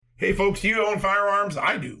Hey folks, do you own firearms?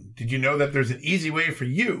 I do. Did you know that there's an easy way for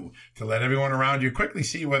you to let everyone around you quickly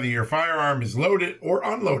see whether your firearm is loaded or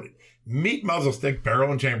unloaded? Meet muzzle stick,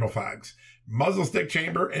 barrel, and chamber flags. Muzzle stick,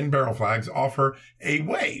 chamber, and barrel flags offer a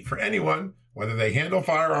way for anyone, whether they handle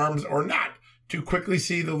firearms or not, to quickly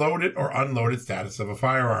see the loaded or unloaded status of a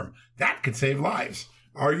firearm. That could save lives.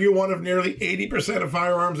 Are you one of nearly 80% of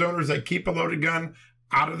firearms owners that keep a loaded gun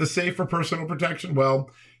out of the safe for personal protection?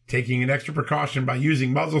 Well, taking an extra precaution by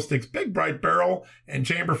using muzzle sticks, big bright barrel, and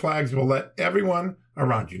chamber flags will let everyone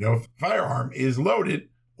around you know if a firearm is loaded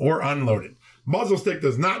or unloaded. Muzzle stick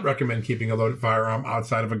does not recommend keeping a loaded firearm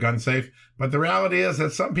outside of a gun safe, but the reality is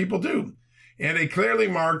that some people do. And a clearly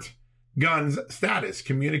marked gun's status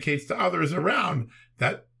communicates to others around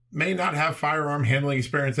that may not have firearm handling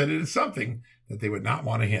experience that it is something that they would not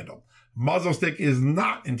want to handle. Muzzle stick is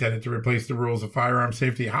not intended to replace the rules of firearm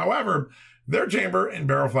safety. However, their chamber and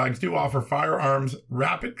barrel flags do offer firearms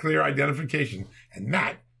rapid, clear identification, and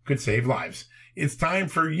that could save lives. It's time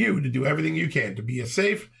for you to do everything you can to be a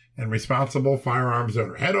safe and responsible firearms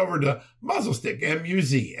owner. Head over to muzzlestick,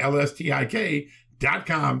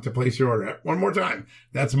 muzzlstik.com to place your order. One more time,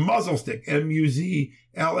 that's muzzlestick,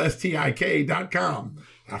 muzzlstik.com.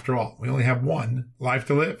 After all, we only have one life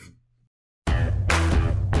to live.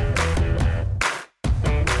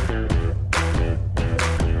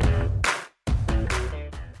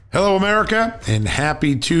 Hello, America, and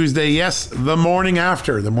happy Tuesday. Yes, the morning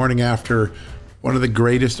after one of the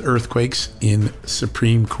greatest earthquakes in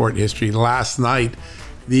Supreme Court history. Last night,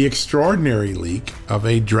 the extraordinary leak of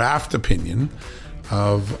a draft opinion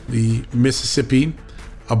of the Mississippi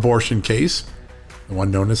abortion case, the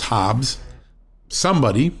one known as Dobbs.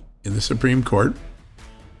 Somebody in the Supreme Court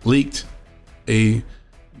leaked a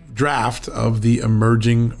draft of the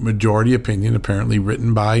emerging majority opinion, apparently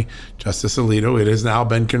written by Justice Alito. It has now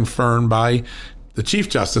been confirmed by the Chief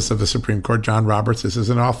Justice of the Supreme Court, John Roberts. This is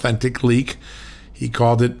an authentic leak. He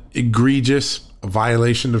called it egregious, a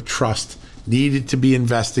violation of trust, needed to be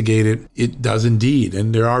investigated. It does indeed.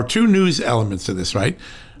 And there are two news elements to this, right?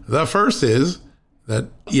 The first is that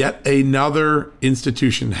yet another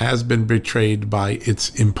institution has been betrayed by its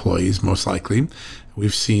employees, most likely.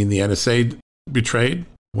 We've seen the NSA betrayed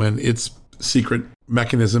when its secret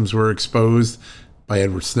mechanisms were exposed by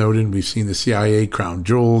Edward Snowden. We've seen the CIA crown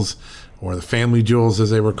jewels, or the family jewels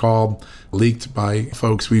as they were called, leaked by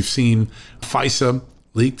folks. We've seen FISA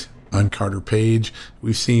leaked on Carter Page.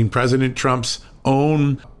 We've seen President Trump's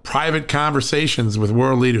own private conversations with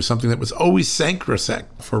world leaders, something that was always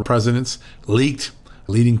sacrosanct for presidents, leaked,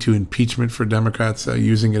 leading to impeachment for Democrats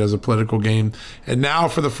using it as a political game. And now,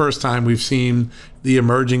 for the first time, we've seen the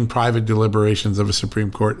emerging private deliberations of a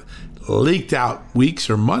Supreme Court leaked out weeks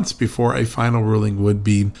or months before a final ruling would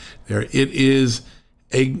be there. It is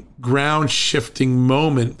a ground-shifting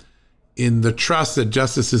moment in the trust that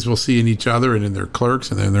justices will see in each other and in their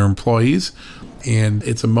clerks and in their employees. And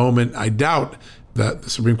it's a moment I doubt that the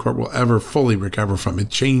Supreme Court will ever fully recover from. It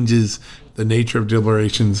changes the nature of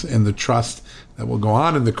deliberations and the trust that will go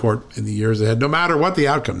on in the court in the years ahead, no matter what the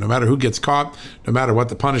outcome, no matter who gets caught, no matter what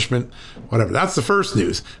the punishment, whatever. That's the first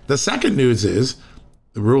news. The second news is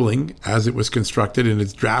the ruling, as it was constructed in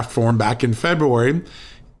its draft form back in February,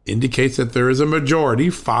 indicates that there is a majority,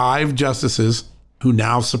 5 justices, who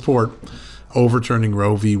now support overturning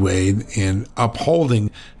Roe v. Wade and upholding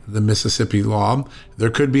the Mississippi law. There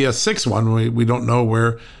could be a 6th one. We don't know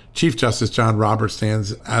where Chief Justice John Roberts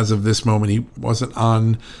stands as of this moment. He wasn't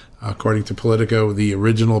on, according to Politico, the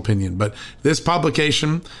original opinion. But this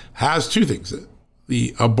publication has 2 things.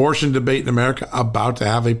 The abortion debate in America about to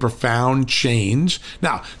have a profound change.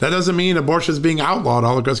 Now, that doesn't mean abortion is being outlawed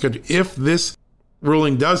all across the country. If this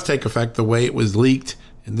ruling does take effect the way it was leaked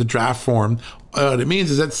in the draft form, what it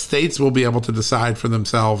means is that states will be able to decide for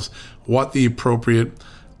themselves what the appropriate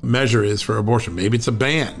measure is for abortion. Maybe it's a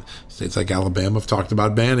ban. States like Alabama have talked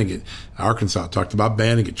about banning it. Arkansas talked about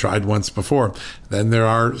banning it, tried once before. Then there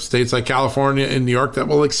are states like California and New York that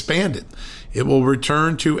will expand it. It will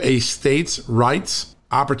return to a states' rights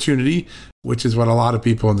opportunity, which is what a lot of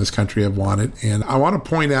people in this country have wanted. And I want to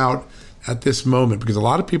point out at this moment, because a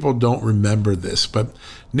lot of people don't remember this, but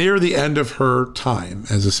near the end of her time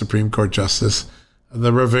as a Supreme Court justice,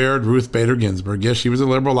 the revered Ruth Bader Ginsburg, yes, she was a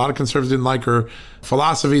liberal. A lot of conservatives didn't like her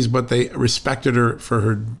philosophies, but they respected her for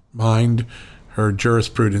her mind, her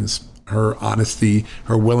jurisprudence, her honesty,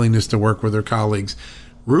 her willingness to work with her colleagues.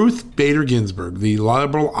 Ruth Bader Ginsburg, the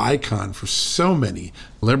liberal icon for so many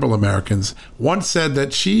liberal Americans, once said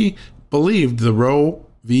that she believed the Roe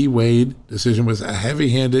v. Wade decision was a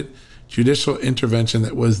heavy-handed judicial intervention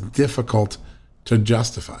that was difficult to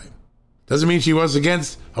justify. Doesn't mean she was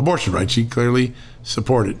against abortion rights. She clearly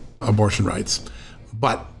supported abortion rights.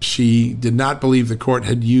 But she did not believe the court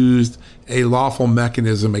had used a lawful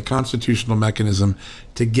mechanism, a constitutional mechanism,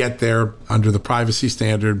 to get there under the privacy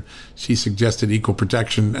standard. She suggested equal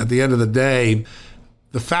protection. At the end of the day,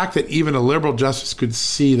 the fact that even a liberal justice could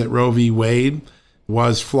see that Roe v. Wade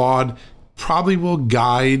was flawed probably will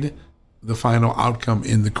guide the final outcome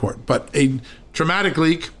in the court. But a dramatic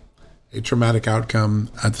leak, a traumatic outcome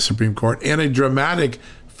at the Supreme Court, and a dramatic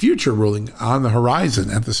future ruling on the horizon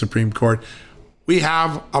at the Supreme Court. We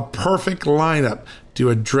have a perfect lineup to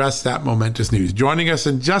address that momentous news. Joining us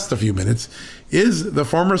in just a few minutes is the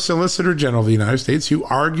former Solicitor General of the United States, who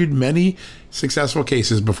argued many successful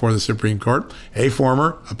cases before the Supreme Court, a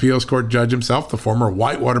former appeals court judge himself, the former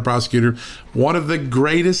Whitewater prosecutor, one of the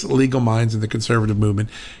greatest legal minds in the conservative movement.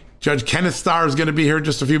 Judge Kenneth Starr is going to be here in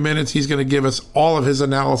just a few minutes. He's going to give us all of his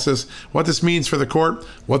analysis, what this means for the court,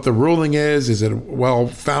 what the ruling is it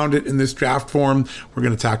well-founded in this draft form? We're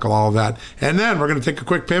going to tackle all of that. And then we're going to take a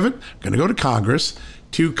quick pivot. We're going to go to Congress,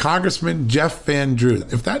 to Congressman Jeff Van Drew.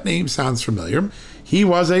 If that name sounds familiar, he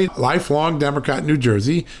was a lifelong Democrat in New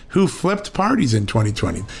Jersey who flipped parties in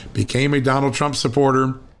 2020, became a Donald Trump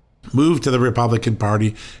supporter, moved to the Republican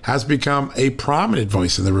Party, has become a prominent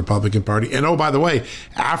voice in the Republican Party. And oh, by the way,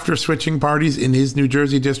 after switching parties in his New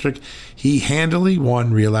Jersey district, he handily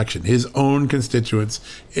won re-election. His own constituents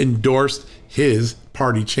endorsed his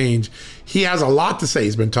party change. He has a lot to say.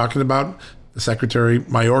 He's been talking about the Secretary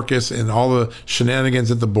Mayorkas and all the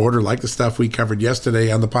shenanigans at the border, like the stuff we covered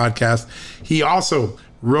yesterday on the podcast. He also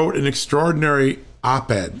wrote an extraordinary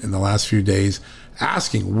op-ed in the last few days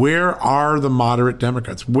asking, where are the moderate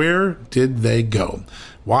Democrats? Where did they go?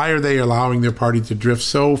 Why are they allowing their party to drift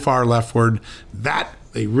so far leftward that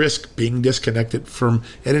they risk being disconnected from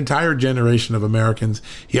an entire generation of Americans?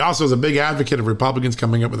 He also is a big advocate of Republicans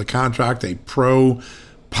coming up with a contract, a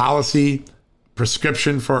pro-policy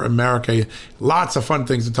prescription for America. Lots of fun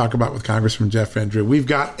things to talk about with Congressman Jeff Van Drew. We've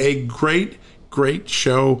got a great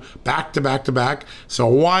show back to back. So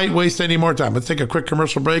why waste any more time? Let's take a quick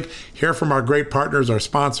commercial break, hear from our great partners, our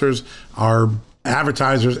sponsors, our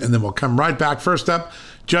advertisers, and then we'll come right back. First up,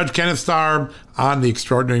 Judge Kenneth Starr on the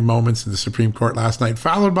extraordinary moments in the Supreme Court last night,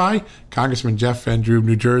 followed by Congressman Jeff Van Drew of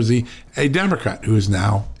New Jersey, a Democrat who is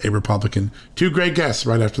now a Republican. Two great guests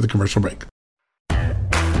right after the commercial break.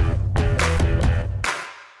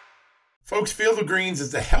 Folks, Field of Greens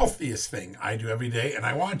is the healthiest thing I do every day, and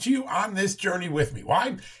I want you on this journey with me.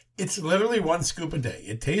 Why? It's literally one scoop a day.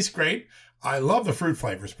 It tastes great. I love the fruit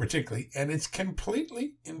flavors particularly, and it's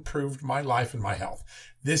completely improved my life and my health.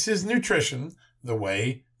 This is nutrition the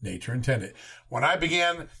way nature intended. When I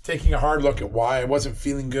began taking a hard look at why I wasn't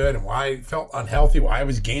feeling good and why I felt unhealthy, why I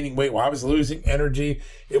was gaining weight, why I was losing energy,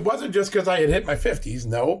 it wasn't just because I had hit my 50s.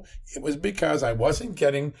 No, it was because I wasn't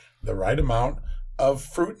getting the right amount of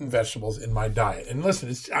fruit and vegetables in my diet. And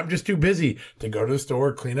listen, I'm just too busy to go to the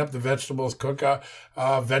store, clean up the vegetables, cook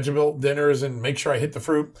vegetable dinners, and make sure I hit the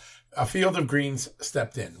fruit. A Field of Greens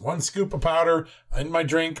stepped in. One scoop of powder in my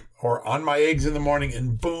drink or on my eggs in the morning,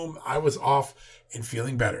 and boom, I was off and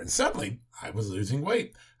feeling better. And suddenly, I was losing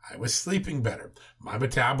weight. I was sleeping better. My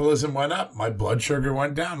metabolism went up. My blood sugar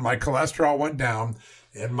went down. My cholesterol went down.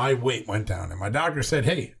 And my weight went down. And my doctor said,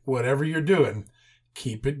 hey, whatever you're doing,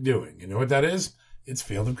 keep it doing. You know what that is? It's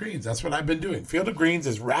Field of Greens. That's what I've been doing. Field of Greens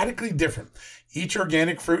is radically different. Each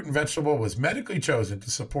organic fruit and vegetable was medically chosen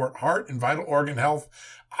to support heart and vital organ health.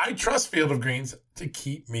 I trust Field of Greens to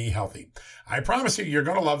keep me healthy. I promise you, you're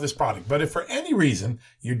going to love this product. But if for any reason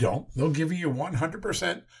you don't, they'll give you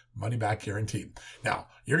 100% money back guarantee. Now,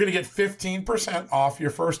 you're going to get 15% off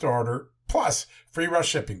your first order, plus free rush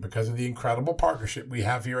shipping because of the incredible partnership we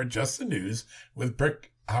have here at Just the News with Brick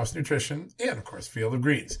House Nutrition, and of course, Field of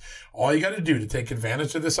Greens. All you got to do to take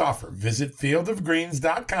advantage of this offer, visit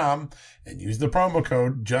fieldofgreens.com and use the promo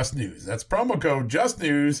code JustNews. That's promo code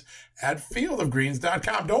JustNews at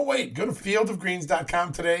fieldofgreens.com. Don't wait. Go to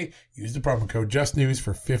fieldofgreens.com today. Use the promo code JustNews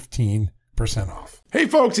for 15% off. Hey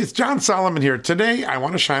folks, it's John Solomon here. Today, I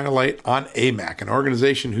want to shine a light on AMAC, an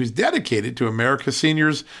organization who's dedicated to America's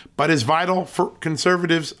seniors, but is vital for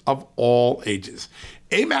conservatives of all ages.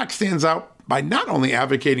 AMAC stands out by not only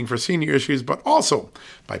advocating for senior issues, but also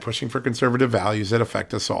by pushing for conservative values that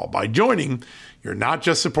affect us all. By joining, you're not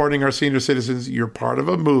just supporting our senior citizens, you're part of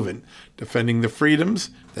a movement defending the freedoms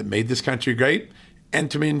that made this country great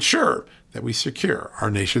and to ensure that we secure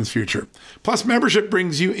our nation's future. Plus, membership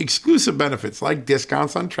brings you exclusive benefits like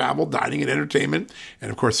discounts on travel, dining, and entertainment,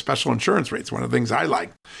 and of course, special insurance rates, one of the things I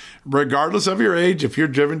like. Regardless of your age, if you're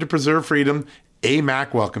driven to preserve freedom,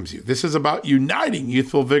 AMAC welcomes you. This is about uniting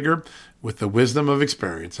youthful vigor with the wisdom of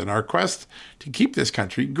experience in our quest to keep this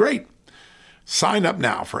country great. Sign up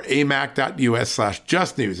now for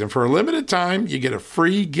amac.us/justnews. And for a limited time, you get a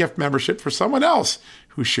free gift membership for someone else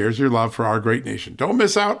who shares your love for our great nation. Don't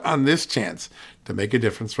miss out on this chance to make a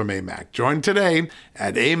difference from AMAC. Join today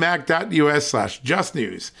at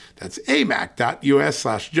amac.us/justnews. That's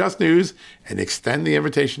amac.us/justnews, and extend the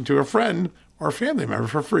invitation to a friend or family member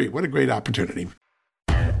for free. What a great opportunity.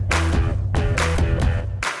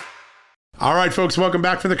 All right, folks, welcome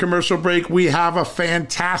back from the commercial break. We have a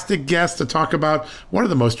fantastic guest to talk about one of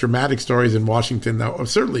the most dramatic stories in Washington, though,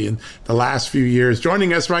 certainly in the last few years.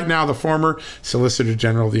 Joining us right now, the former Solicitor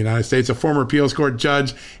General of the United States, a former appeals court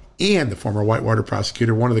judge, and the former Whitewater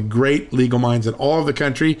prosecutor, one of the great legal minds in all of the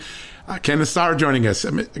country, Kenneth Starr joining us.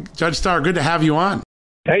 Judge Starr, good to have you on.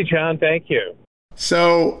 Hey, John, thank you.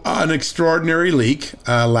 So, an extraordinary leak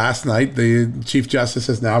last night. The Chief Justice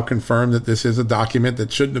has now confirmed that this is a document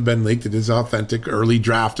that shouldn't have been leaked. It is authentic, early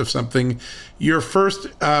draft of something. Your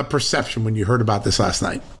first perception when you heard about this last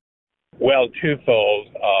night? Well, twofold.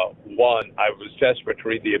 One, I was desperate to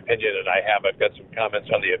read the opinion, and I've got some comments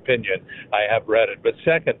on the opinion. I have read it. But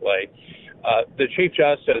secondly, the Chief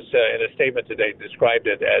Justice, in a statement today, described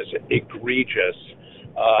it as egregious.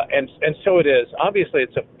 And so it is. Obviously,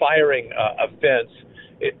 it's a firing offense.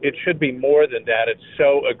 It should be more than that. It's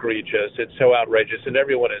so egregious. It's so outrageous. And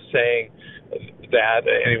everyone is saying that,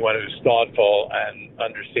 anyone who's thoughtful and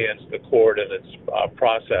understands the court and its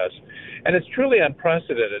process. And it's truly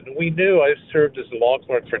unprecedented. And we knew, I served as a law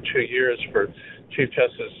clerk for 2 years for Chief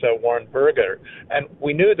Justice Warren Burger, and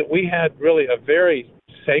we knew that we had really a very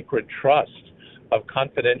sacred trust of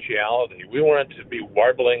confidentiality. We weren't to be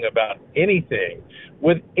warbling about anything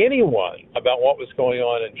with anyone about what was going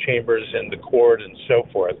on in chambers in the court and so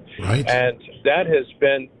forth. Right. And that has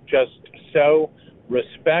been just so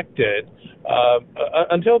respected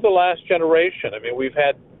until the last generation. I mean, we've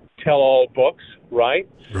had tell-all books, right?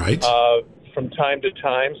 Right. From time to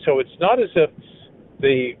time. So it's not as if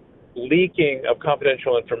the leaking of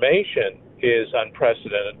confidential information is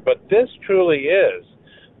unprecedented, but this truly is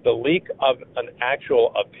the leak of an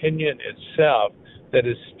actual opinion itself that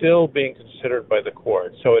is still being considered by the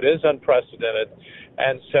court. So it is unprecedented.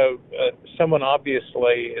 And so someone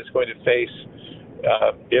obviously is going to face,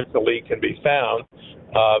 if the leak can be found,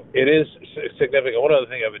 it is significant. One other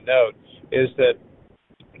thing I would note is that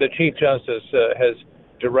the Chief Justice has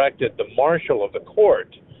directed the marshal of the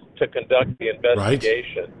court to conduct the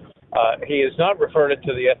investigation. Right. He has not referred it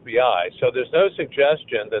to the FBI, so there's no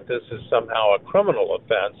suggestion that this is somehow a criminal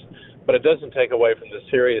offense, but it doesn't take away from the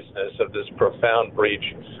seriousness of this profound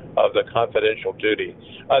breach of the confidential duty.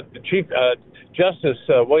 Chief Justice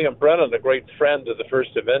William Brennan, a great friend of the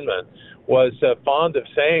First Amendment, was fond of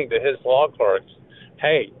saying to his law clerks,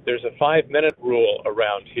 hey, there's a 5-minute rule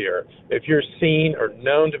around here. If you're seen or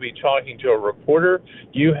known to be talking to a reporter,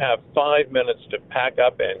 you have 5 minutes to pack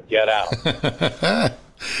up and get out.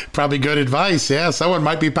 Probably good advice. Yeah, someone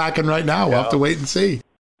might be packing right now. We'll have to wait and see.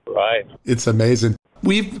 Right. It's amazing.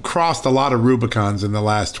 We've crossed a lot of Rubicons in the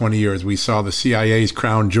last 20 years. We saw the CIA's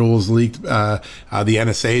crown jewels leaked, the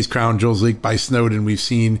NSA's crown jewels leaked by Snowden. We've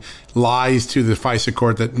seen lies to the FISA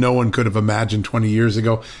court that no one could have imagined 20 years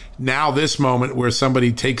ago. Now this moment where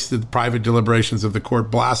somebody takes the private deliberations of the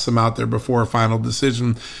court, blasts them out there before a final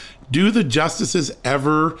decision. Do the justices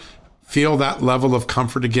ever feel that level of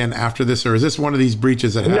comfort again after this, or is this one of these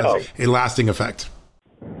breaches that has a lasting effect?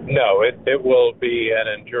 No, it will be an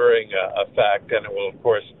enduring effect, and it will, of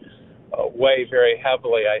course, weigh very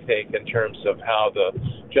heavily, I think, in terms of how the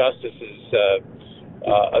justices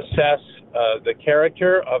assess the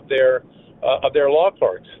character of their law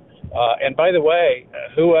clerks. And by the way,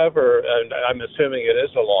 whoever, and I'm assuming it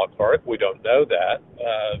is a law clerk, we don't know that,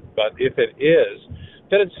 but if it is,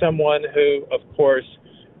 then it's someone who, of course,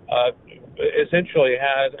 essentially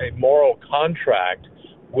has a moral contract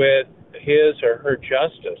with his or her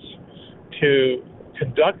justice to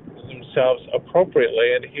conduct themselves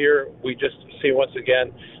appropriately. And here we just see once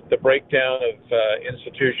again the breakdown of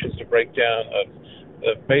institutions, the breakdown of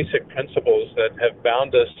the basic principles that have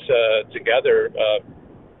bound us together,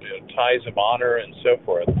 ties of honor and so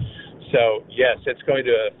forth. So, yes, it's going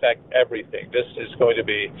to affect everything. This is going to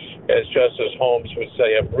be, as Justice Holmes would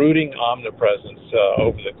say, a brooding omnipresence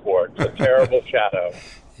over the court, a terrible shadow.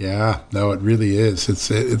 Yeah, no, it really is.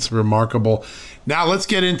 It's remarkable. Now let's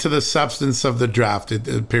get into the substance of the draft. It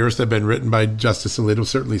appears to have been written by Justice Alito.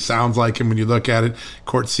 Certainly sounds like him when you look at it.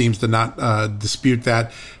 Court seems to not dispute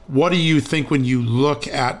that. What do you think when you look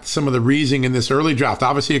at some of the reasoning in this early draft?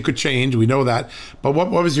 Obviously, it could change. We know that. But what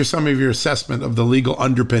was some of your assessment of the legal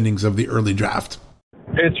underpinnings of the early draft?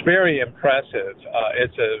 It's very impressive.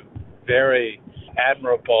 It's a very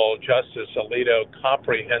admirable Justice Alito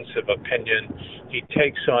comprehensive opinion. He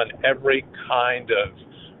takes on every kind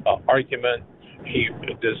of argument. He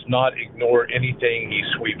does not ignore anything. He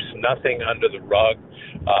sweeps nothing under the rug.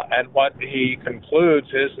 And what he concludes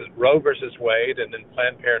is that Roe versus Wade and then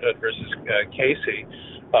Planned Parenthood versus Casey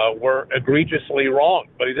were egregiously wrong.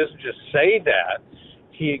 But he doesn't just say that.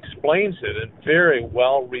 He explains it in very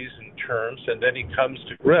well-reasoned terms, and then he comes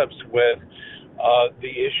to grips with the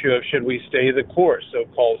issue of should we stay the course,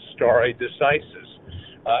 so-called stare decisis.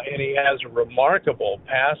 And he has a remarkable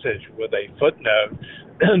passage with a footnote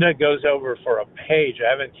that goes over for a page.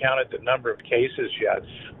 I haven't counted the number of cases yet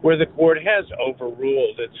where the court has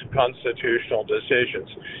overruled its constitutional decisions.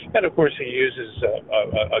 And of course, he uses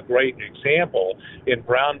a great example in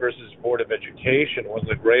Brown versus Board of Education, one of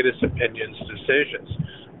the greatest opinions decisions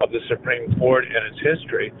of the Supreme Court in its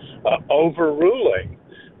history, overruling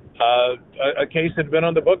a case that had been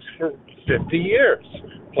on the books for 50 years,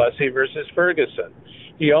 Plessy versus Ferguson.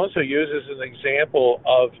 He also uses an example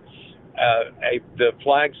of the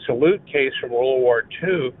flag salute case from World War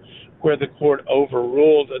II, where the court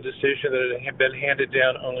overruled a decision that had been handed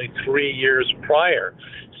down only 3 years prior.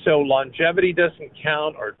 So longevity doesn't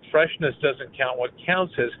count, or freshness doesn't count. What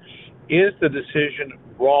counts is the decision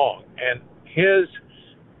wrong? And his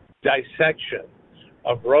dissection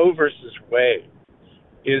of Roe versus Wade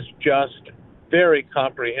is just very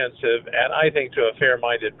comprehensive, and I think to a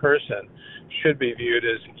fair-minded person should be viewed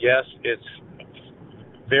as, yes, it's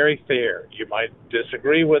very fair. You might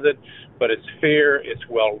disagree with it, but it's fair, it's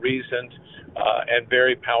well-reasoned, and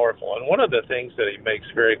very powerful. And one of the things that he makes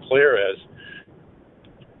very clear is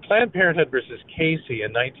Planned Parenthood versus Casey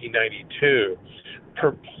in 1992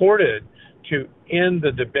 purported to end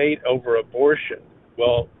the debate over abortion.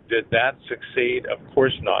 Well, did that succeed? Of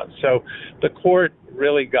course not. So the court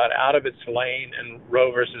really got out of its lane in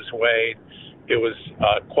Roe versus Wade. It was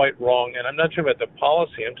quite wrong. And I'm not talking about the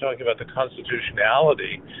policy. I'm talking about the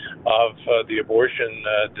constitutionality of the abortion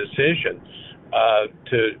decision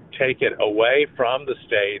to take it away from the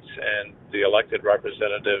states and the elected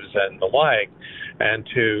representatives and the like, and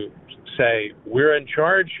to say, we're in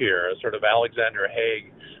charge here, a sort of Alexander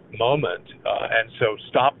Haig moment. And so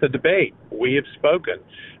stop the debate. We have spoken.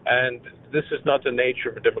 And this is not the nature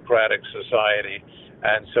of a democratic society.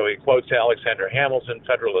 And so he quotes Alexander Hamilton,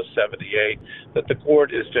 Federalist 78, that the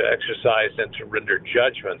court is to exercise and to render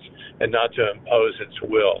judgments and not to impose its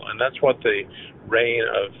will. And that's what the reign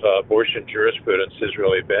of abortion jurisprudence has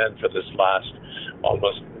really been for this last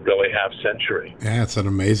almost really half century. Yeah, it's an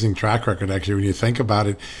amazing track record, actually, when you think about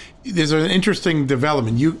it. There's an interesting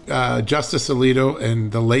development. Justice Alito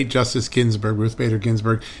and the late Justice Ginsburg, Ruth Bader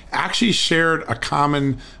Ginsburg, actually shared a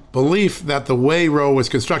common belief that the way Roe was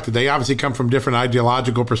constructed, they obviously come from different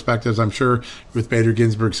ideological perspectives. I'm sure Ruth Bader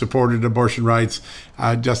Ginsburg supported abortion rights.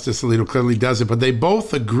 Justice Alito clearly does it, but they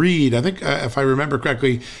both agreed. I think, if I remember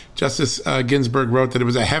correctly, Justice Ginsburg wrote that it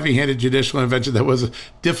was a heavy-handed judicial intervention that was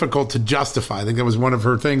difficult to justify. I think that was one of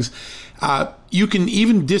her things. You can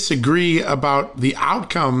even disagree about the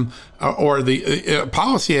outcome or the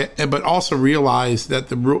policy, but also realize that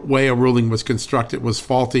the way a ruling was constructed was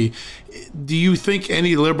faulty. Do you think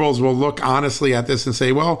any liberals will look honestly at this and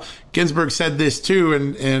say, well, Ginsburg said this too,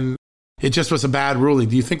 and it just was a bad ruling?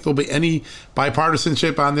 Do you think there'll be any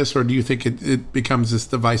bipartisanship on this, or do you think it becomes this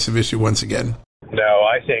divisive issue once again? No,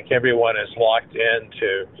 I think everyone is locked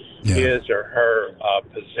into his or her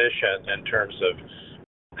position in terms of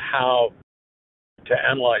how to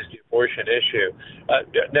analyze the abortion issue.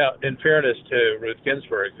 Now, in fairness to Ruth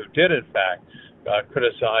Ginsburg, who did, in fact,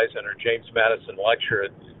 criticize in her James Madison lecture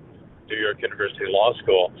at New York University Law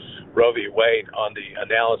School Roe v. Wade on the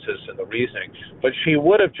analysis and the reasoning, but she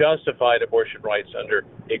would have justified abortion rights under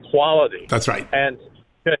equality. That's right. And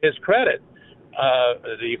to his credit,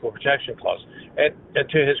 the Equal Protection Clause, and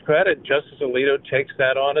to his credit, Justice Alito takes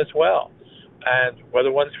that on as well. And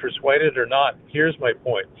whether one's persuaded or not, here's my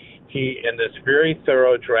point. He, in this very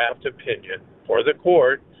thorough draft opinion for the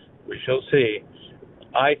court, we shall see,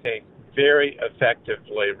 I think, very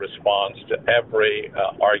effectively responds to every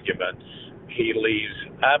argument. He leaves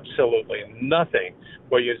absolutely nothing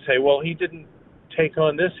where you'd say, well, he didn't take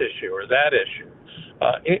on this issue or that issue,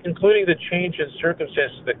 including the change in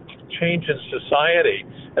circumstances, the change in society,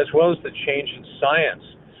 as well as the change in science.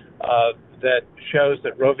 that shows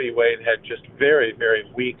that Roe v. Wade had just very, very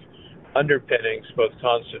weak underpinnings, both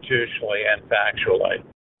constitutionally and factually.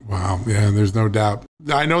 Wow. Yeah, there's no doubt.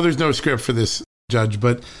 I know there's no script for this, Judge,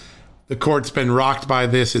 but the court's been rocked by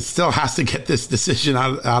this. It still has to get this decision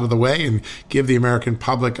out of the way and give the American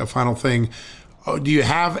public a final thing. Do you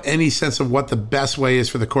have any sense of what the best way is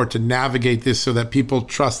for the court to navigate this so that people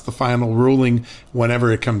trust the final ruling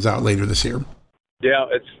whenever it comes out later this year? Yeah,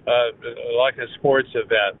 it's like a sports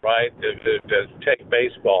event, right? Take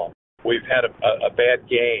baseball. We've had a bad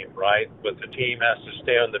game, right? But the team has to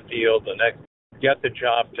stay on the field, get the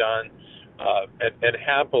job done, and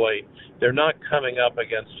happily, they're not coming up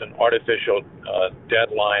against an artificial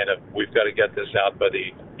deadline of we've got to get this out by the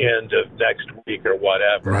end of next week or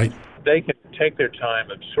whatever. Right. They can take their time,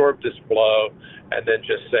 absorb this blow, and then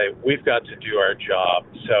just say, we've got to do our job.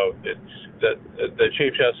 So the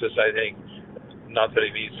Chief Justice, I think, not that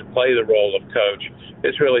he needs to play the role of coach,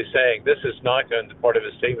 is really saying this is not going to, part of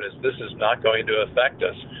his statement is this is not going to affect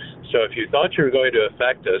us. So if you thought you were going to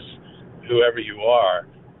affect us, whoever you are,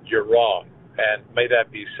 you're wrong. And may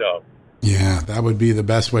that be so. Yeah, that would be the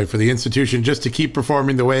best way for the institution just to keep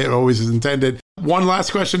performing the way it always is intended. One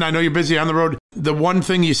last question. I know you're busy on the road. The one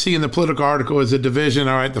thing you see in the Politico article is a division.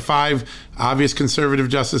 All right, the 5 obvious conservative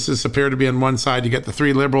justices appear to be on one side. You get the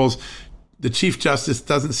 3 liberals. The Chief Justice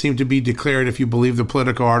doesn't seem to be declared, if you believe the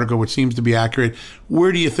Politico article, which seems to be accurate.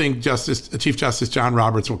 Where do you think Chief Justice John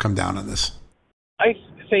Roberts will come down on this? I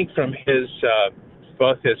think from his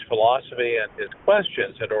both his philosophy and his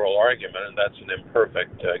questions at oral argument, and that's an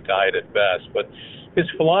imperfect guide at best, but his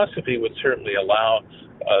philosophy would certainly allow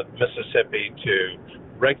Mississippi to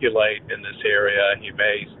regulate in this area. He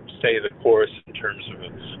may stay the course in terms of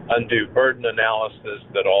an undue burden analysis,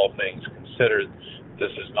 that all things considered, this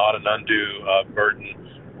is not an undue burden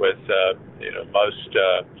with most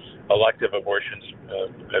elective abortions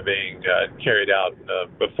being carried out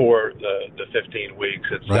before the 15 weeks,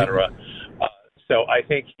 et cetera. Right. So I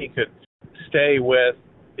think he could stay with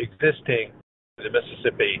existing the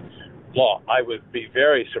Mississippi law. I would be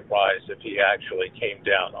very surprised if he actually came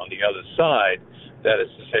down on the other side, that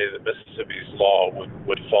is to say that Mississippi's law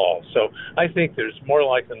would fall. So I think there's more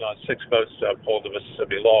likely than not 6 votes to uphold the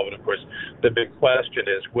Mississippi law. But of course, the big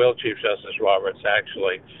question is, will Chief Justice Roberts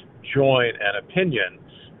actually join an opinion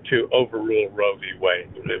to overrule Roe v.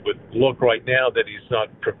 Wade? It would look right now that he's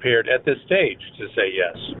not prepared at this stage to say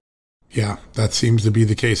yes. Yeah, that seems to be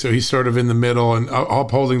the case. So he's sort of in the middle and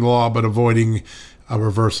upholding the law, but avoiding a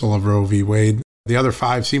reversal of Roe v. Wade. The other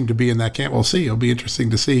 5 seem to be in that camp. We'll see. It'll be interesting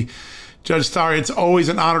to see. Judge Starr, it's always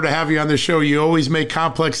an honor to have you on the show. You always make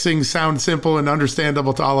complex things sound simple and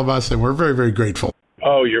understandable to all of us, and we're very, very grateful.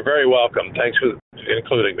 Oh, you're very welcome. Thanks for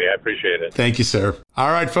including me. I appreciate it. Thank you, sir.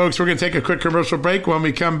 All right, folks, we're going to take a quick commercial break. When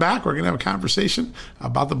we come back, we're going to have a conversation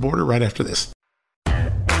about the border right after this.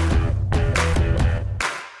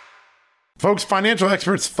 Folks, financial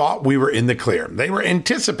experts thought we were in the clear. They were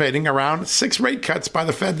anticipating around 6 rate cuts by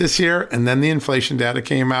the Fed this year, and then the inflation data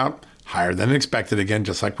came out higher than expected again,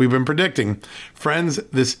 just like we've been predicting. Friends,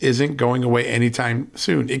 this isn't going away anytime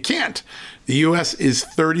soon. It can't. The U.S. is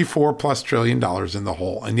 $34+ trillion in the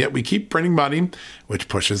hole, and yet we keep printing money, which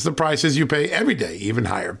pushes the prices you pay every day even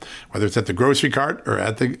higher, whether it's at the grocery cart or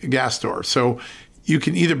at the gas store. So you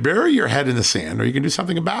can either bury your head in the sand or you can do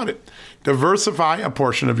something about it. Diversify a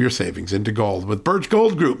portion of your savings into gold with Birch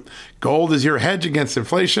Gold Group. Gold is your hedge against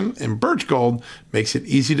inflation, and Birch Gold makes it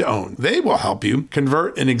easy to own. They will help you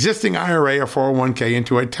convert an existing IRA or 401k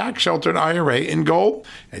into a tax-sheltered IRA in gold,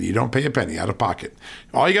 and you don't pay a penny out of pocket.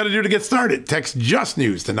 All you got to do to get started, text Just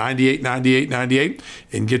News to 989898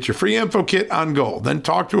 and get your free info kit on gold. Then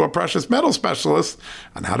talk to a precious metal specialist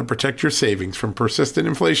on how to protect your savings from persistent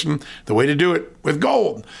inflation. The way to do it with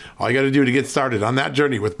gold. All you got to do to get started on that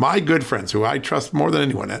journey with my good friends who I trust more than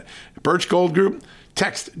anyone at Birch Gold Group,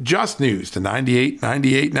 text Just News to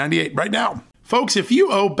 989898 right now. Folks, if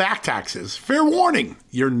you owe back taxes, fair warning,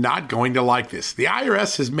 you're not going to like this. The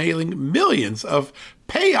IRS is mailing millions of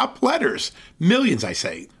pay-up letters. Millions, I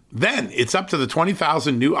say. Then it's up to the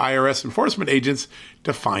 20,000 new IRS enforcement agents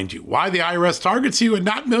to find you. Why the IRS targets you and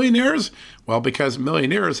not millionaires? Well, because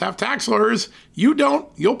millionaires have tax lawyers. You don't,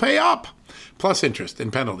 you'll pay up. Plus interest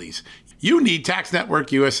and penalties. You need Tax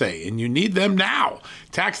Network USA, and you need them now.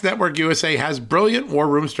 Tax Network USA has brilliant war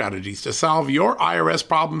room strategies to solve your IRS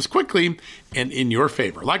problems quickly and in your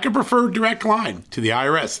favor, like a preferred direct line to the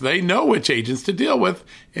IRS. They know which agents to deal with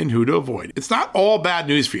and who to avoid. It's not all bad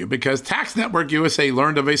news for you because Tax Network USA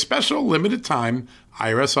learned of a special limited time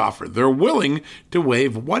IRS offer. They're willing to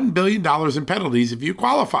waive $1 billion in penalties if you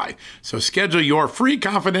qualify. So schedule your free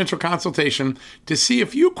confidential consultation to see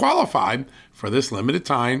if you qualify for this limited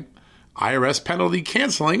time IRS penalty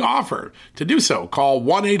canceling offer. To do so, call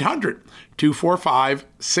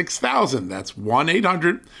 1-800-245-6000. That's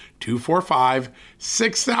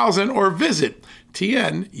 1-800-245-6000 or visit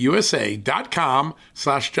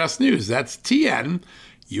tnusa.com/justnews. That's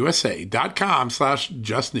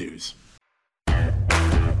tnusa.com/justnews.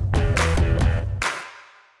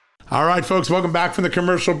 All right, folks, welcome back from the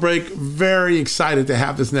commercial break. Very excited to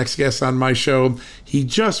have this next guest on my show. He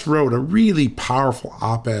just wrote a really powerful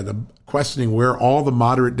op-ed questioning where all the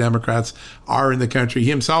moderate Democrats are in the country. He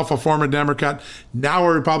himself, a former Democrat, now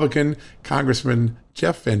a Republican, Congressman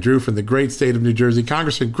Jeff Van Drew from the great state of New Jersey.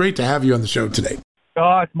 Congressman, great to have you on the show today.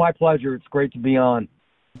 Oh, it's my pleasure. It's great to be on.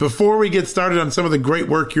 Before we get started on some of the great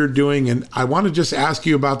work you're doing, and I want to just ask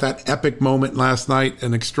you about that epic moment last night,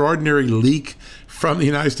 an extraordinary leak from the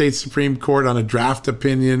United States Supreme Court on a draft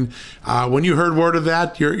opinion. When you heard word of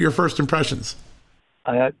that, your first impressions?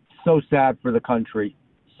 So sad for the country,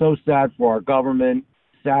 so sad for our government,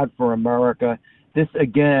 sad for America. This,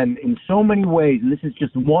 again, in so many ways, and this is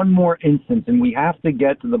just one more instance, and we have to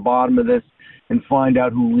get to the bottom of this and find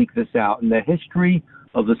out who leaked this out. In the history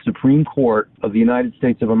of the Supreme Court of the United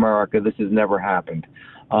States of America, this has never happened.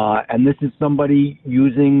 And this is somebody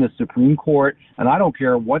using the Supreme Court, and I don't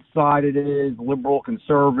care what side it is, liberal,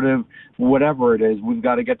 conservative, whatever it is, we've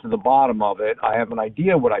got to get to the bottom of it. I have an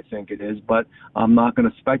idea what I think it is, but I'm not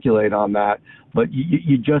going to speculate on that. But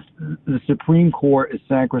the Supreme Court is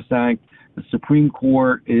sacrosanct. The Supreme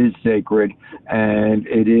Court is sacred, and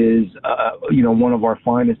it is, one of our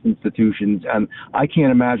finest institutions. And I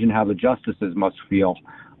can't imagine how the justices must feel.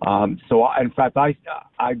 In fact, I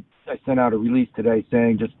sent out a release today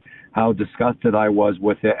saying just how disgusted I was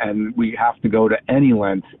with it, and we have to go to any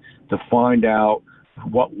length to find out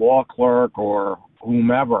what law clerk or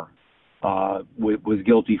whomever was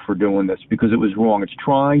guilty for doing this, because it was wrong. It's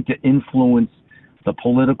trying to influence the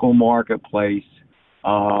political marketplace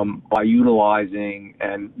by utilizing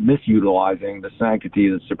and misutilizing the sanctity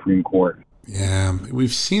of the Supreme Court. Yeah,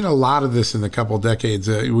 we've seen a lot of this in a couple of decades.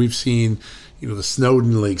 We've seen, the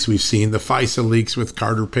Snowden leaks. We've seen the FISA leaks with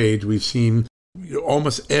Carter Page. We've seen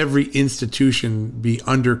almost every institution be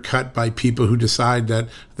undercut by people who decide that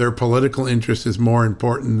their political interest is more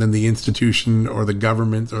important than the institution or the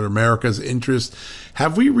government or America's interest.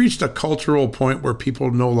 Have we reached a cultural point where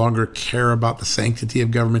people no longer care about the sanctity of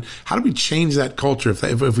government? How do we change that culture if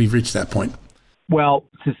we've reached that point? Well,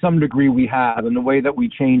 to some degree we have, and the way that we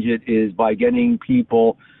change it is by getting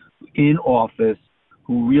people in office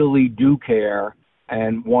who really do care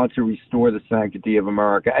and want to restore the sanctity of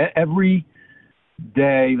America. Every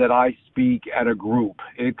day that I speak at a group,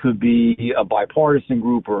 it could be a bipartisan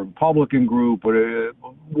group or a Republican group or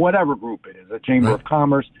whatever group it is, a Chamber of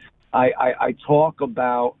Commerce, I talk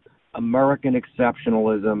about American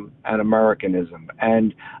exceptionalism and Americanism.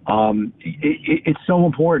 And it's so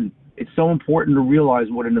important. It's so important to realize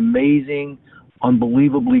what an amazing,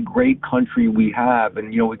 unbelievably great country we have. And,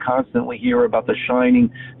 we constantly hear about the shining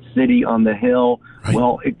city on the hill. Right.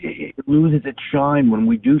 Well, it loses its shine when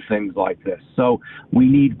we do things like this. So we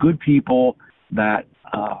need good people that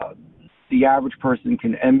the average person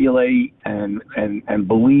can emulate and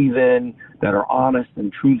believe in, that are honest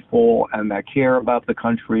and truthful and that care about the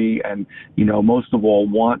country and, most of all,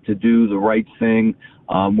 want to do the right thing.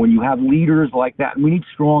 When you have leaders like that, we need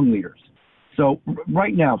strong leaders. So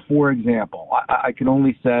right now, for example, I can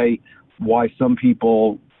only say why some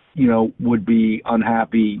people, would be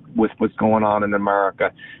unhappy with what's going on in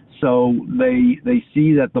America. So they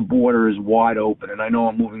see that the border is wide open, and I know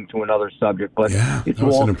I'm moving to another subject, but it's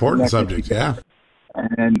an important subject. Yeah,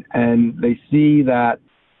 and they see that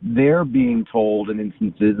they're being told in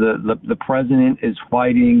instances the president is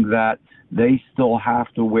fighting that they still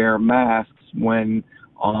have to wear masks when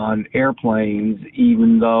on airplanes,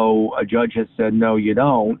 even though a judge has said no, you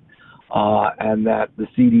don't. And that the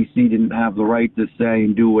CDC didn't have the right to say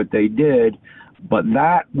and do what they did. But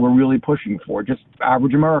that we're really pushing for, just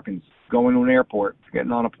average Americans going to an airport,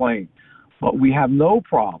 getting on a plane. But we have no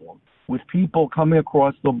problem with people coming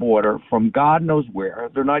across the border from God knows where.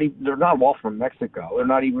 They're not all from Mexico. They're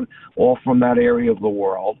not even all from that area of the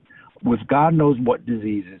world, with God knows what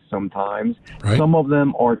diseases sometimes. Right. Some of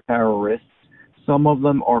them are terrorists. Some of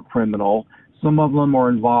them are criminal. Some of them are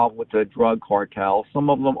involved with the drug cartel. Some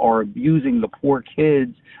of them are abusing the poor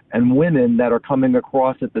kids and women that are coming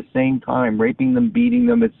across at the same time, raping them, beating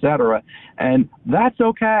them, etc. And that's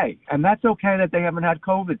okay. And that's okay that they haven't had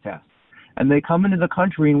COVID tests. and they come into the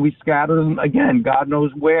country and we scatter them again, God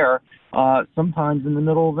knows where, sometimes in the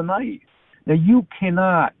middle of the night. Now, you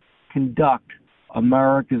cannot conduct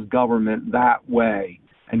America's government that way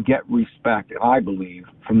and get respect, I believe,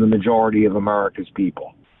 from the majority of America's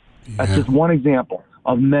people. Yeah. That's just one example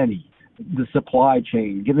of many. The supply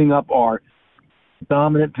chain, giving up our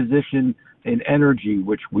dominant position in energy,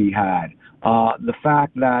 which we had. The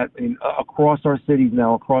fact that across our cities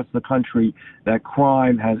now, across the country, that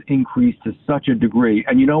crime has increased to such a degree.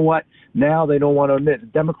 And you know what? Now they don't want to admit. The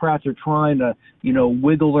Democrats are trying to,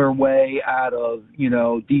 wiggle their way out of,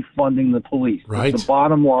 defunding the police. Right. The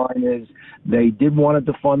bottom line is they did want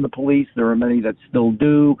to defund the police. There are many that still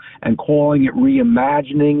do, and calling it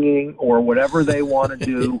reimagining or whatever they want to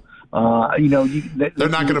do. They're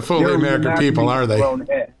not going to fool the American people, are they?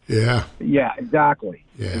 Yeah. Yeah, exactly.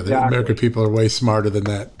 Yeah, the American people are way smarter than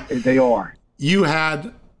that. They are. You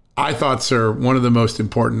had, I thought, sir, one of the most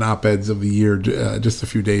important op-eds of the year just a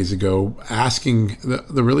few days ago, asking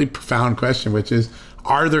the really profound question, which is,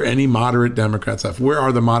 are there any moderate Democrats left? Where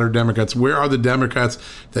are the moderate Democrats? Where are the Democrats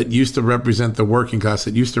that used to represent the working class,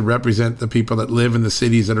 that used to represent the people that live in the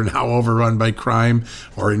cities that are now overrun by crime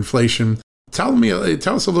or inflation? Tell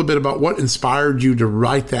us a little bit about what inspired you to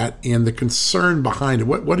write that and the concern behind it.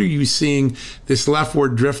 What are you seeing? This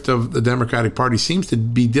leftward drift of the Democratic Party seems to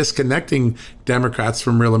be disconnecting Democrats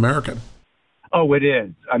from real America. Oh, it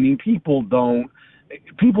is. I mean, people don't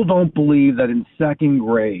believe that in second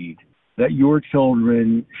grade that your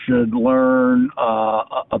children should learn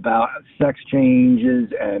about sex changes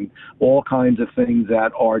and all kinds of things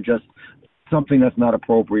that are just something that's not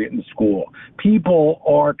appropriate in school. People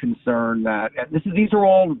are concerned that, and these are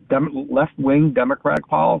all left-wing Democratic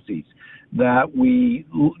policies, that we,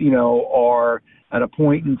 are at a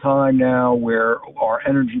point in time now where our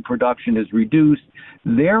energy production is reduced.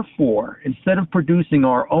 Therefore, instead of producing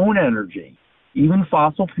our own energy, even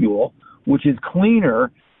fossil fuel, which is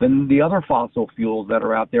cleaner than the other fossil fuels that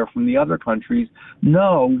are out there from the other countries,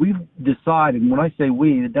 no, we've decided, and when I say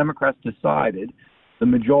we, the Democrats decided, the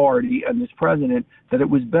majority and this president, that it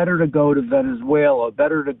was better to go to Venezuela,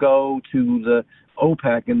 better to go to the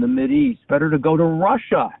OPEC in the Mideast, better to go to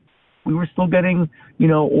Russia. We were still getting,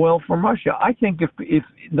 oil from Russia. I think if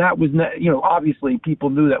that was, obviously people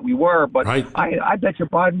knew that we were, but right. I bet you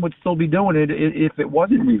Biden would still be doing it if it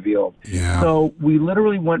wasn't revealed. Yeah. So we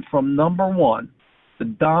literally went from number one, the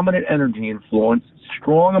dominant energy influence,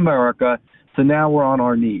 strong America, to now we're on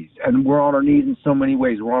our knees. And we're on our knees in so many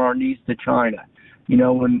ways. We're on our knees to China.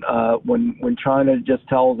 When China just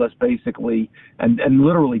tells us basically, and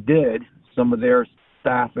literally did, some of their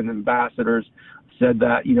staff and ambassadors said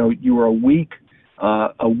that, you are a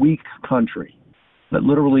weak country, that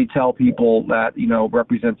literally tell people that,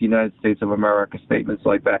 represent the United States of America, statements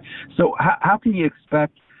like that. So how can you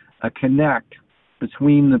expect a connect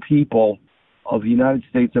between the people of the United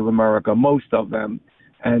States of America, most of them,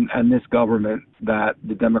 and this government that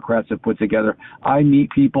the Democrats have put together? I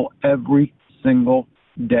meet people every single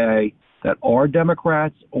day that are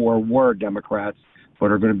Democrats or were Democrats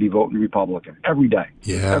but are going to be voting Republican every day.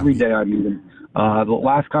 Yeah. Every day I meet them. The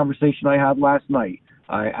last conversation I had last night,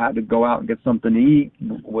 I had to go out and get something to eat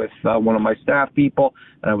with one of my staff people,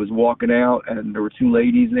 and I was walking out, and there were two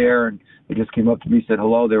ladies there, and they just came up to me, said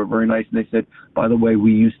hello. They were very nice, and they said, by the way,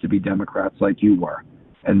 we used to be Democrats like you were.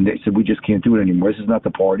 And they said, we just can't do it anymore. This is not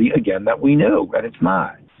the party, again, that we knew, and it's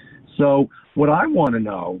not. So what I want to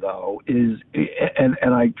know, though, is, and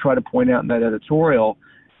I try to point out in that editorial,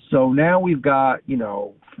 so now we've got,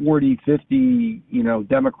 40, 50,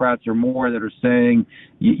 Democrats or more that are saying,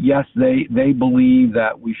 yes, they believe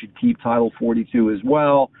that we should keep Title 42 as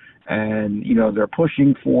well, and, they're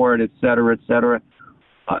pushing for it, et cetera, et cetera.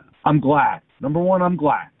 I'm glad. Number one, I'm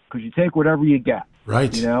glad, because you take whatever you get.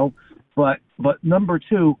 Right. But number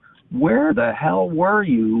two, where the hell were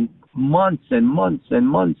you months and months and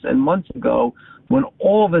months and months ago when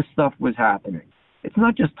all this stuff was happening? It's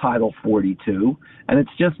not just Title 42, and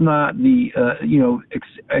it's just not the,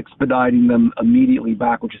 expediting them immediately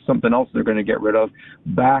back, which is something else they're going to get rid of,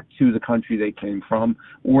 back to the country they came from,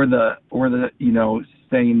 or the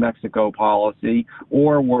stay in Mexico policy,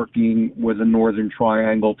 or working with the Northern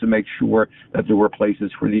Triangle to make sure that there were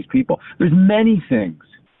places for these people. There were many things,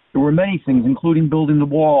 including building the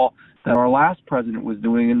wall that our last president was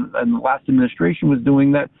doing and the last administration was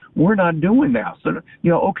doing that we're not doing now. So,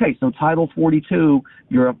 so Title 42,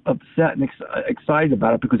 you're upset and excited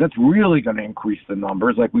about it because that's really going to increase the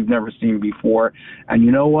numbers like we've never seen before. And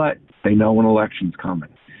you know what? They know an election's coming.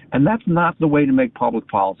 And that's not the way to make public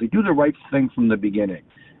policy. Do the right thing from the beginning.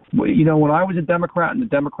 When I was a Democrat and the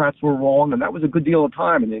Democrats were wrong, and that was a good deal of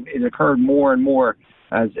time, and it occurred more and more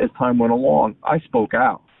as time went along, I spoke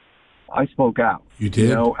out. You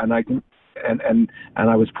did? And I can, and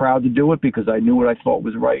I was proud to do it because I knew what I thought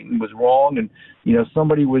was right and was wrong. And,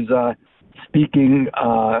 somebody was speaking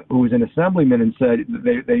who was an assemblyman and said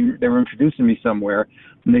they were introducing me somewhere.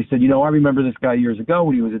 And they said, I remember this guy years ago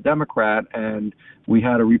when he was a Democrat and we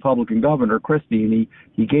had a Republican governor, Christie, and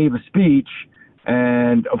he gave a speech.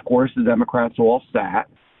 And, of course, the Democrats all sat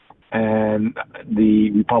and the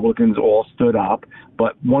Republicans all stood up.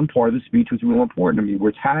 But one part of the speech was real important to me.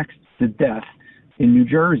 We're taxed to death in New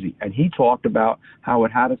Jersey. And he talked about how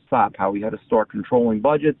it had to stop, how we had to start controlling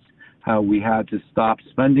budgets, how we had to stop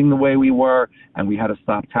spending the way we were, and we had to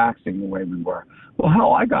stop taxing the way we were. Well,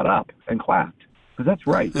 hell, I got up and clapped because that's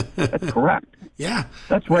right. That's correct. Yeah.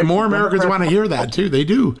 That's right. And more Americans want to hear that, too. They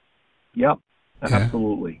do. Yep. Yeah.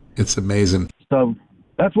 Absolutely. It's amazing. So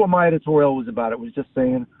that's what my editorial was about. It was just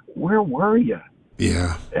saying, where were you?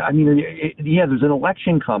 Yeah. I mean, there's an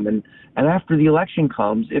election coming, and after the election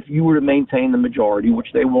comes, if you were to maintain the majority, which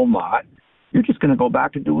they will not, you're just going to go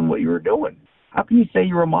back to doing what you were doing. How can you say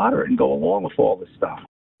you're a moderate and go along with all this stuff?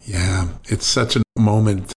 Yeah, it's such a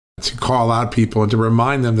moment to call out people and to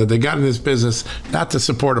remind them that they got in this business not to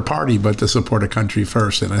support a party, but to support a country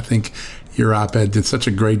first. And I think your op-ed did such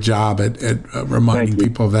a great job at reminding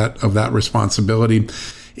people of that responsibility.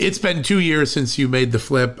 It's been 2 years since you made the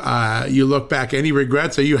flip. You look back, any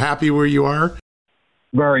regrets? Are you happy where you are?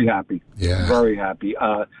 Very happy. Yeah. Very happy.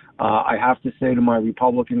 I have to say to my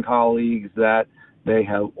Republican colleagues that they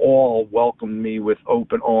have all welcomed me with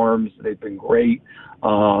open arms. They've been great.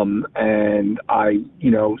 And I,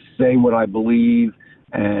 say what I believe.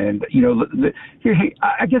 And,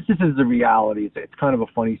 I guess this is the reality. It's kind of a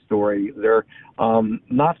funny story. They're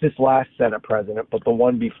not this last Senate president, but the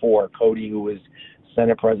one before, Cody, who was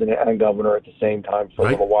Senate president and governor at the same time for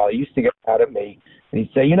a little while. He used to get mad at me. And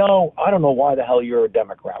he'd say, I don't know why the hell you're a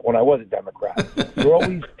Democrat when I was a Democrat. You're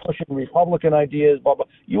always pushing Republican ideas, blah, blah.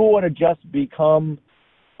 You ought to just become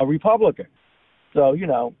a Republican. So,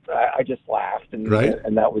 I just laughed, and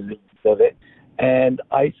that was the end of it. And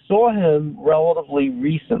I saw him relatively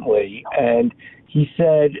recently, and he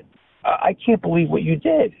said, I can't believe what you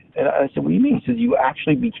did. And I said, what do you mean? He says, you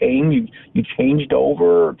actually you changed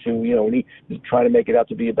over to, and he was trying to make it out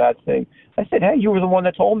to be a bad thing. I said, hey, you were the one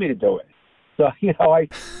that told me to do it. So, I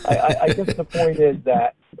guess the point is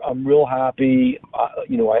that I'm real happy.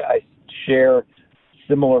 I share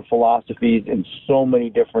similar philosophies in so many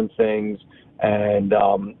different things. And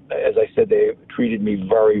as I said, they treated me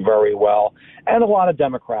very, very well. And a lot of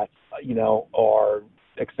Democrats, are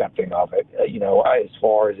accepting of it, as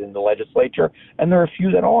far as in the legislature. And there are a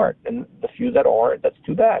few that aren't. And the few that aren't, that's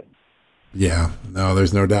too bad. Yeah, no,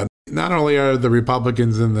 there's no doubt. Not only are the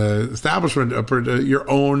Republicans in the establishment, your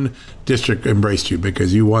own district embraced you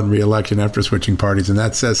because you won re-election after switching parties. And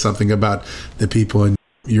that says something about the people in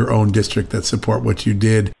your own district that support what you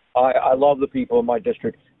did. I love the people in my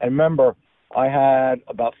district. And remember, I had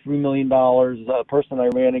about $3 million. The person I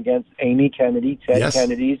ran against, Amy Kennedy, Ted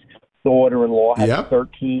Kennedy's daughter-in-law, had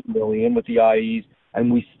 $13 million with the IEs,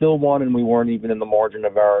 and we still won, and we weren't even in the margin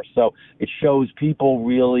of error. So it shows people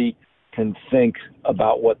really can think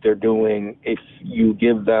about what they're doing if you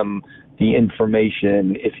give them the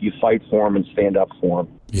information, if you fight for them and stand up for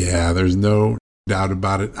them. Yeah, there's no doubt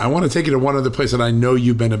about it. I want to take you to one other place that I know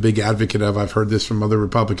you've been a big advocate of. I've heard this from other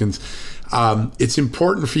Republicans. It's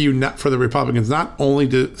important for you, for the Republicans, not only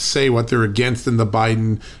to say what they're against in the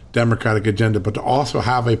Biden Democratic agenda, but to also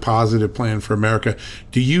have a positive plan for America.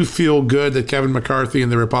 Do you feel good that Kevin McCarthy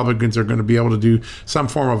and the Republicans are going to be able to do some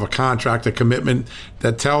form of a contract, a commitment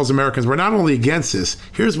that tells Americans we're not only against this,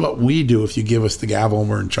 here's what we do if you give us the gavel and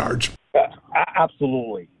we're in charge?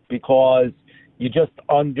 Absolutely, because you just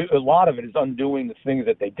undo a lot of it is undoing the things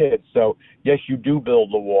that they did. So yes, you do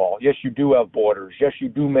build the wall. Yes, you do have borders. Yes, you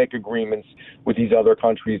do make agreements with these other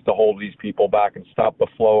countries to hold these people back and stop the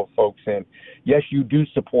flow of folks in. Yes, you do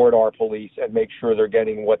support our police and make sure they're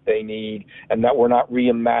getting what they need and that we're not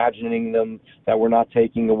reimagining them, that we're not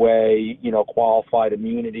taking away, qualified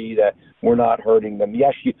immunity, that we're not hurting them.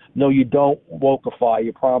 Yes, you don't wokeify.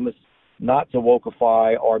 You promise not to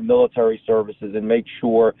wokeify our military services and make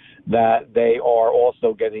sure that they are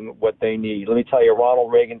also getting what they need. Let me tell you,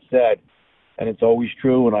 Ronald Reagan said, and it's always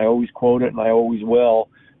true, and I always quote it, and I always will,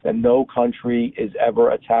 that no country is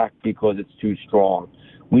ever attacked because it's too strong.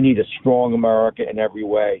 We need a strong America in every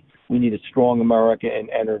way. We need a strong America in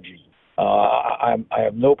energy. I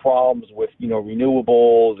have no problems with,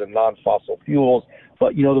 renewables and non-fossil fuels,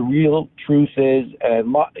 but, the real truth is,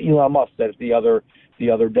 and Elon Musk said it the the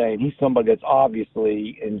other day, and he's somebody that's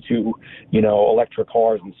obviously into, electric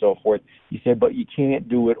cars and so forth. He said, but you can't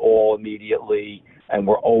do it all immediately, and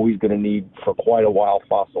we're always going to need for quite a while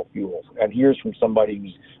fossil fuels. And here's from somebody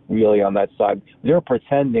who's really on that side. They're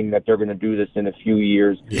pretending that they're going to do this in a few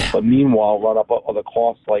years, but meanwhile run up the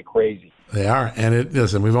costs like crazy. They are. And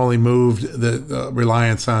listen, we've only moved the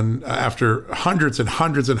reliance on, after hundreds and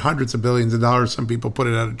hundreds and hundreds of billions of dollars, some people put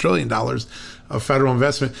it at $1 trillion of federal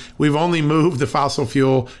investment. We've only moved the fossil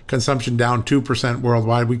fuel consumption down 2%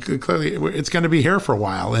 worldwide. We could clearly, it's going to be here for a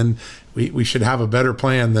while. And we should have a better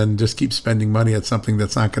plan than just keep spending money at something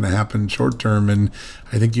that's not going to happen short term. And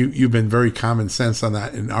I think you've been very common sense on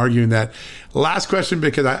that and arguing that. Last question,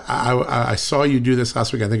 because I saw you do this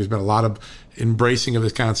last week. I think there's been a lot of embracing of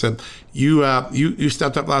this concept. You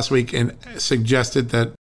stepped up last week and suggested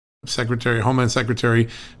that Homeland Secretary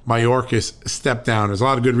Mayorkas stepped down. There's a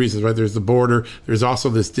lot of good reasons, right? There's the border. There's also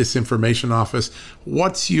this disinformation office.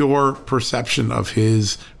 What's your perception of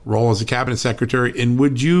his role as a cabinet secretary? And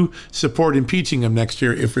would you support impeaching him next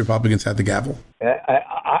year if Republicans had the gavel?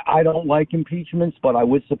 I don't like impeachments, but I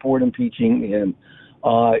would support impeaching him.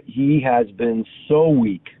 He has been so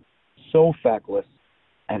weak, so feckless,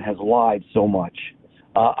 and has lied so much.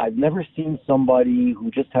 I've never seen somebody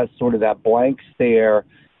who just has sort of that blank stare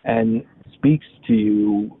and speaks to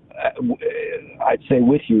you, I'd say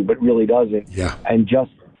with you, but really doesn't, and just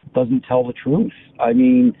doesn't tell the truth. I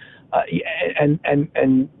mean, and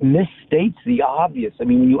misstates the obvious. I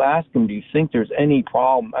mean, when you ask him, do you think there's any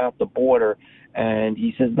problem at the border? And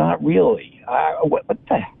he says, not really. What the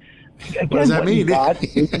again, what does that mean? What are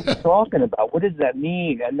you talking about? What does that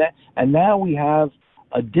mean? And now we have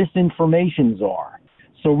a disinformation czar.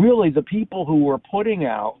 So really, the people who are putting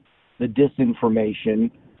out the disinformation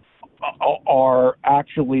are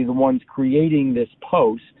actually the ones creating this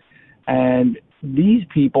post, and these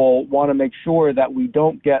people want to make sure that we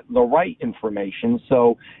don't get the right information.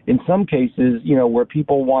 So in some cases, where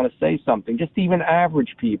people want to say something, just even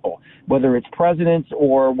average people, whether it's presidents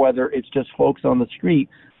or whether it's just folks on the street,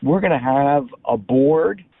 we're going to have a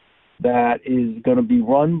board that is going to be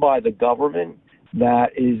run by the government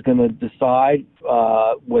that is going to decide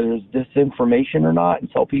whether it's disinformation or not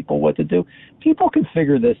and tell people what to do. People can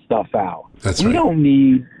figure this stuff out. We don't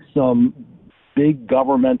need some big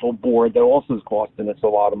governmental board that also is costing us a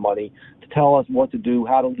lot of money to tell us what to do,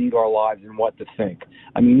 how to lead our lives, and what to think.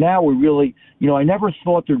 I mean, now we're really, I never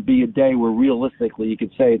thought thered be a day where realistically you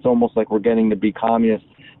could say it's almost like we're getting to be communist,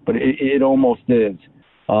 but it almost is.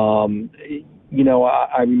 I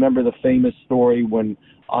remember the famous story when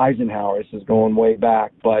Eisenhower, this is going way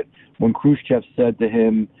back, but when Khrushchev said to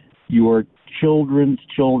him, your children's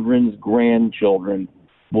children's grandchildren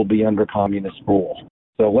will be under communist rule.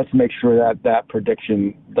 So let's make sure that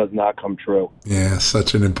prediction does not come true. Yeah,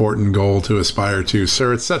 such an important goal to aspire to.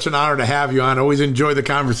 Sir, it's such an honor to have you on. Always enjoy the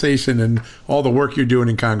conversation and all the work you're doing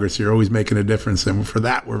in Congress. You're always making a difference, and for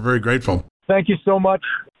that, we're very grateful. Thank you so much.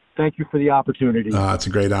 Thank you for the opportunity. It's a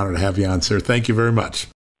great honor to have you on, sir. Thank you very much.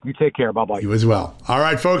 You take care. Bye-bye. You as well. All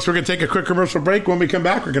right, folks, we're going to take a quick commercial break. When we come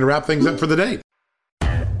back, we're going to wrap things up for the day.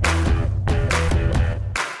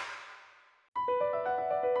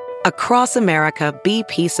 Across America,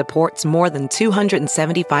 BP supports more than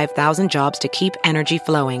 275,000 jobs to keep energy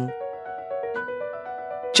flowing.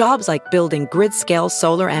 Jobs like building grid-scale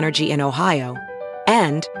solar energy in Ohio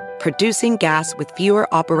and producing gas with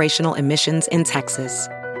fewer operational emissions in Texas.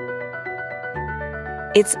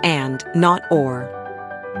 It's and, not or.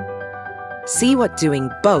 See what doing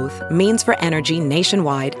both means for energy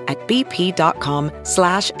nationwide at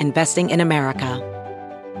bp.com/investing in America.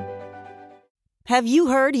 Have you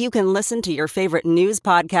heard you can listen to your favorite news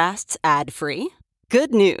podcasts ad-free?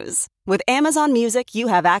 Good news. With Amazon Music, you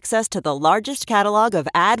have access to the largest catalog of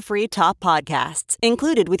ad-free top podcasts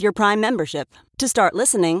included with your Prime membership. To start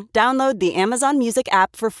listening, download the Amazon Music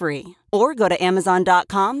app for free or go to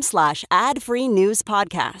amazon.com/ad-free news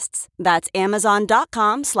podcasts. That's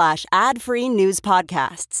amazon.com/ad-free news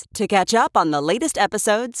podcasts to catch up on the latest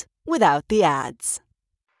episodes without the ads.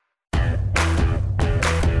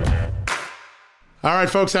 All right,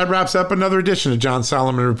 folks, that wraps up another edition of John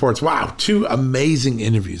Solomon Reports. Wow, 2 amazing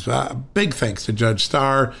interviews. Big thanks to Judge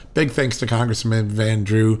Starr. Big thanks to Congressman Van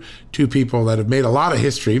Drew, 2 people that have made a lot of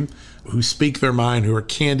history, who speak their mind, who are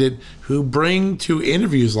candid, who bring to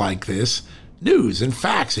interviews like this news and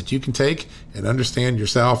facts that you can take and understand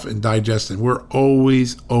yourself and digest. And we're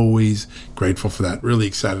always, always grateful for that. Really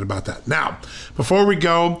excited about that. Now, before we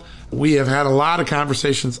go, we have had a lot of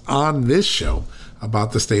conversations on this show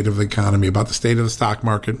about the state of the economy, about the state of the stock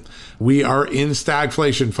market. We are in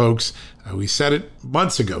stagflation, folks. We said it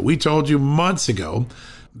months ago. We told you months ago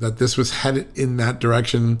that this was headed in that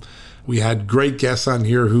direction. We had great guests on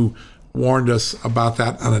here who warned us about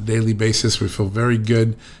that on a daily basis. We feel very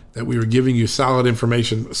good that we were giving you solid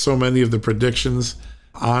information. So many of the predictions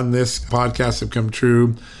on this podcast have come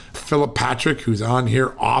true. Philip Patrick, who's on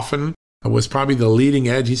here often, was probably the leading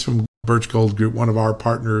edge. He's from Birch Gold Group, one of our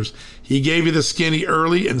partners. He gave you the skinny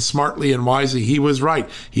early and smartly and wisely. He was right.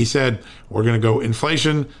 He said, we're going to go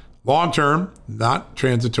inflation long-term, not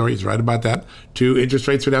transitory. He's right about that. 2, interest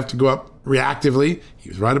rates would have to go up reactively. He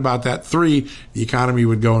was right about that. 3, the economy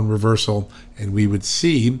would go in reversal and we would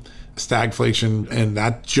see stagflation. And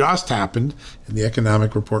that just happened in the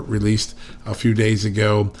economic report released a few days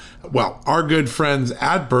ago. Well, our good friends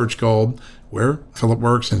at Birch Gold, where Philip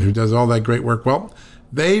works and who does all that great work, well,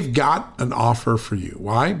 they've got an offer for you.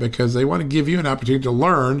 Why? Because they want to give you an opportunity to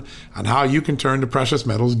learn on how you can turn to precious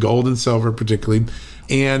metals, gold and silver particularly,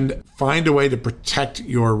 and find a way to protect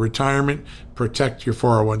your retirement, protect your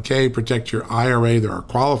 401k, protect your IRA. There are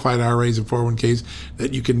qualified IRAs and 401ks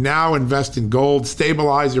that you can now invest in gold,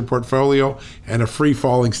 stabilize your portfolio and a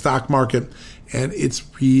free-falling stock market. And it's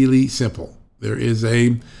really simple. There is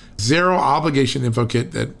a zero obligation info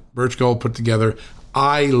kit that Birch Gold put together.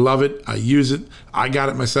 I love it. I use it. I got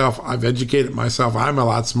it myself. I've educated myself. I'm a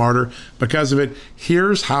lot smarter because of it.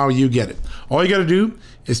 Here's how you get it. All you got to do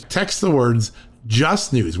is text the words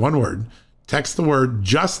Just News, one word. Text the word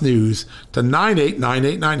Just News to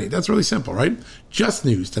 989898. That's really simple, right? Just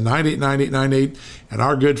News to 989898. And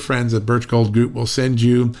our good friends at Birch Gold Group will send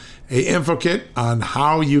you a info kit on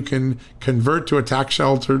how you can convert to a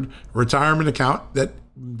tax-sheltered retirement account that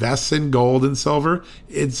invests in gold and silver.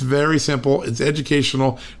 It's very simple. It's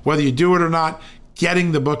educational. Whether you do it or not,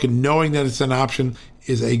 getting the book and knowing that it's an option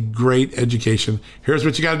is a great education. Here's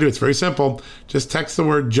what you got to do. It's very simple. Just text the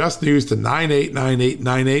word Just News to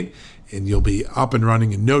 989898 and you'll be up and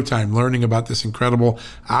running in no time learning about this incredible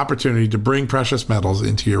opportunity to bring precious metals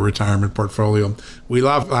into your retirement portfolio. We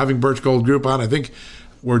love having Birch Gold Group on. I think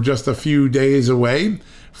we're just a few days away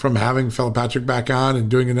from having Philip Patrick back on and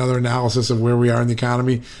doing another analysis of where we are in the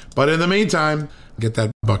economy. But in the meantime, get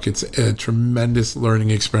that book. It's a tremendous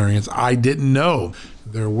learning experience. I didn't know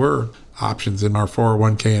there were options in our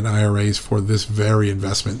 401k and IRAs for this very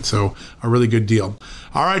investment. So a really good deal.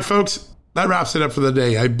 All right, folks, that wraps it up for the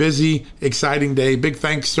day. A busy, exciting day. Big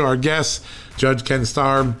thanks to our guests, Judge Ken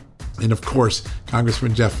Starr, and of course,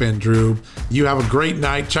 Congressman Jeff Van Drew. You have a great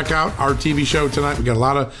night. Check out our TV show tonight. We got a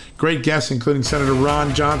lot of great guests, including Senator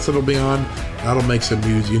Ron Johnson will be on. That'll make some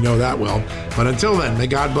news. You know that well. But until then, may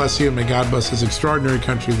God bless you and may God bless this extraordinary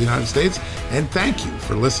country of the United States. And thank you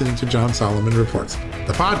for listening to John Solomon Reports,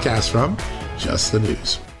 the podcast from Just the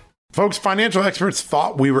News. Folks, financial experts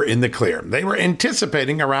thought we were in the clear. They were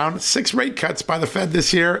anticipating around 6 rate cuts by the Fed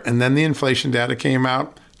this year, and then the inflation data came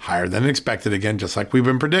out higher than expected again, just like we've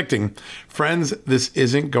been predicting. Friends, this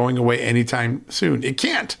isn't going away anytime soon. It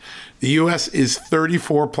can't. The U.S. is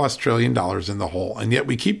 $34+ trillion in the hole, and yet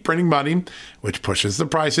we keep printing money, which pushes the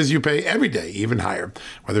prices you pay every day even higher,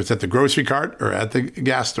 whether it's at the grocery cart or at the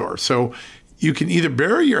gas store. So you can either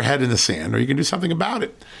bury your head in the sand or you can do something about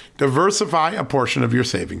it. Diversify a portion of your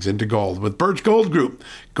savings into gold with Birch Gold Group.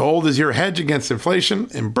 Gold is your hedge against inflation,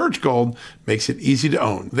 and Birch Gold makes it easy to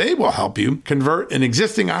own. They will help you convert an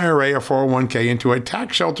existing IRA or 401k into a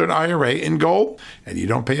tax-sheltered IRA in gold, and you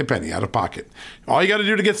don't pay a penny out of pocket. All you got to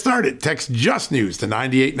do to get started, text Just News to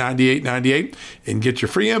 989898 and get your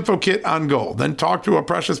free info kit on gold. Then talk to a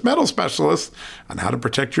precious metal specialist on how to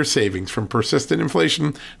protect your savings from persistent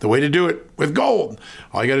inflation. The way to do it with gold.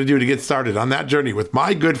 All you got to do to get started on that journey with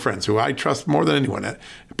my good friends who I trust more than anyone at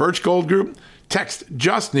Birch Gold Group, text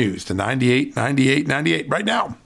Just News to 989898 right now.